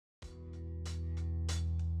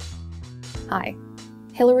Hi,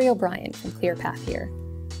 Hillary O'Brien from ClearPath here.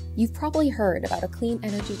 You've probably heard about a clean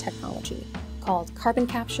energy technology called Carbon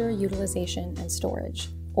Capture, Utilization, and Storage,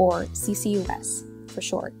 or CCUS for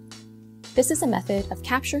short. This is a method of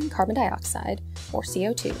capturing carbon dioxide, or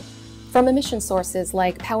CO2, from emission sources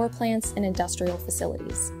like power plants and industrial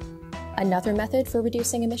facilities. Another method for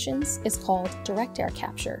reducing emissions is called direct air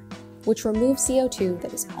capture, which removes CO2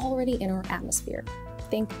 that is already in our atmosphere.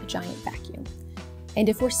 Think a giant vacuum. And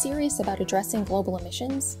if we're serious about addressing global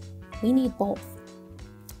emissions, we need both.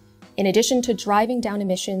 In addition to driving down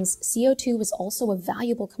emissions, CO2 is also a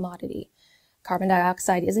valuable commodity. Carbon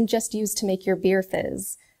dioxide isn't just used to make your beer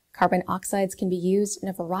fizz. Carbon oxides can be used in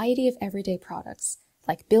a variety of everyday products,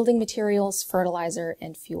 like building materials, fertilizer,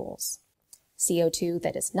 and fuels. CO2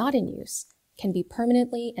 that is not in use can be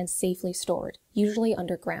permanently and safely stored, usually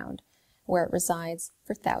underground, where it resides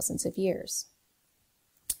for thousands of years.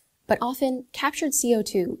 But often, captured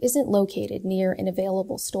CO2 isn't located near an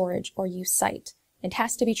available storage or use site and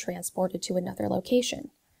has to be transported to another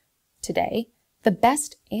location. Today, the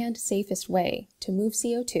best and safest way to move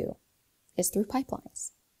CO2 is through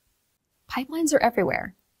pipelines. Pipelines are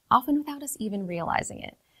everywhere, often without us even realizing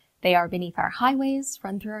it. They are beneath our highways,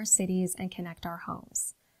 run through our cities, and connect our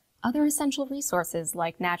homes. Other essential resources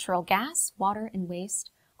like natural gas, water, and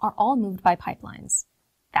waste are all moved by pipelines.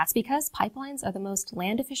 That's because pipelines are the most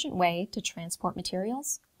land-efficient way to transport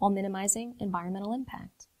materials while minimizing environmental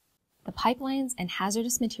impact. The Pipelines and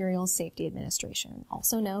Hazardous Materials Safety Administration,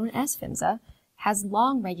 also known as PHMSA, has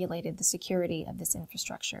long regulated the security of this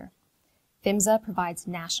infrastructure. PHMSA provides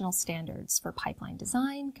national standards for pipeline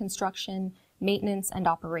design, construction, maintenance, and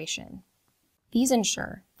operation. These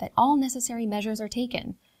ensure that all necessary measures are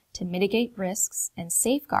taken to mitigate risks and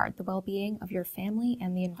safeguard the well-being of your family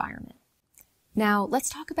and the environment. Now, let's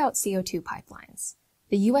talk about CO2 pipelines.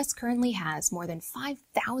 The U.S. currently has more than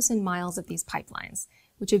 5,000 miles of these pipelines,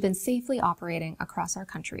 which have been safely operating across our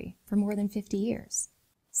country for more than 50 years.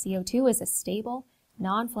 CO2 is a stable,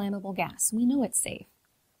 non-flammable gas. We know it's safe.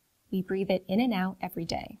 We breathe it in and out every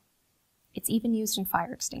day. It's even used in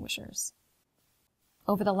fire extinguishers.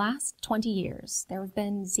 Over the last 20 years, there have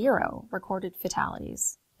been 0 recorded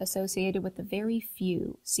fatalities associated with the very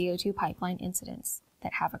few CO2 pipeline incidents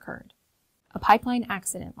that have occurred. A pipeline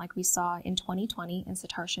accident like we saw in 2020 in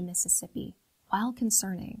Satarsha, Mississippi, while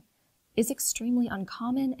concerning, is extremely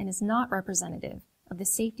uncommon and is not representative of the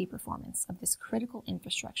safety performance of this critical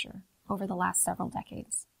infrastructure over the last several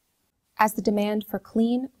decades. As the demand for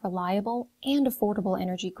clean, reliable, and affordable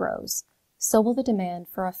energy grows, so will the demand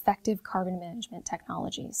for effective carbon management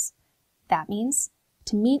technologies. That means,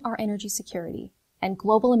 to meet our energy security and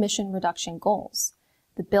global emission reduction goals,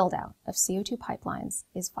 the build-out of CO2 pipelines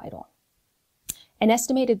is vital. An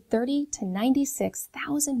estimated 30,000 to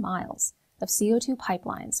 96,000 miles of CO2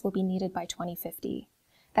 pipelines will be needed by 2050.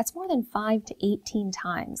 That's more than 5 to 18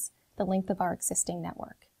 times the length of our existing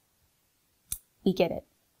network. We get it.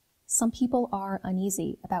 Some people are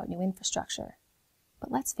uneasy about new infrastructure.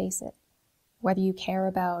 But let's face it, whether you care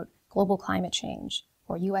about global climate change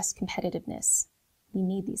or U.S. competitiveness, we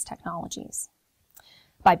need these technologies.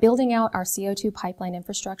 By building out our CO2 pipeline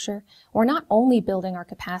infrastructure, we're not only building our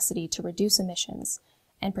capacity to reduce emissions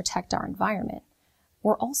and protect our environment,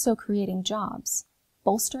 we're also creating jobs,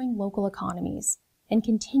 bolstering local economies, and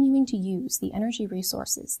continuing to use the energy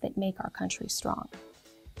resources that make our country strong.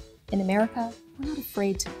 In America, we're not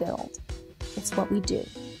afraid to build. It's what we do.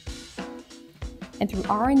 And through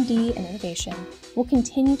R&D and innovation, we'll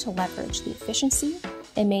continue to leverage the efficiency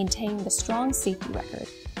and maintain the strong safety record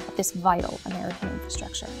of this vital American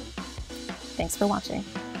infrastructure. Thanks for watching.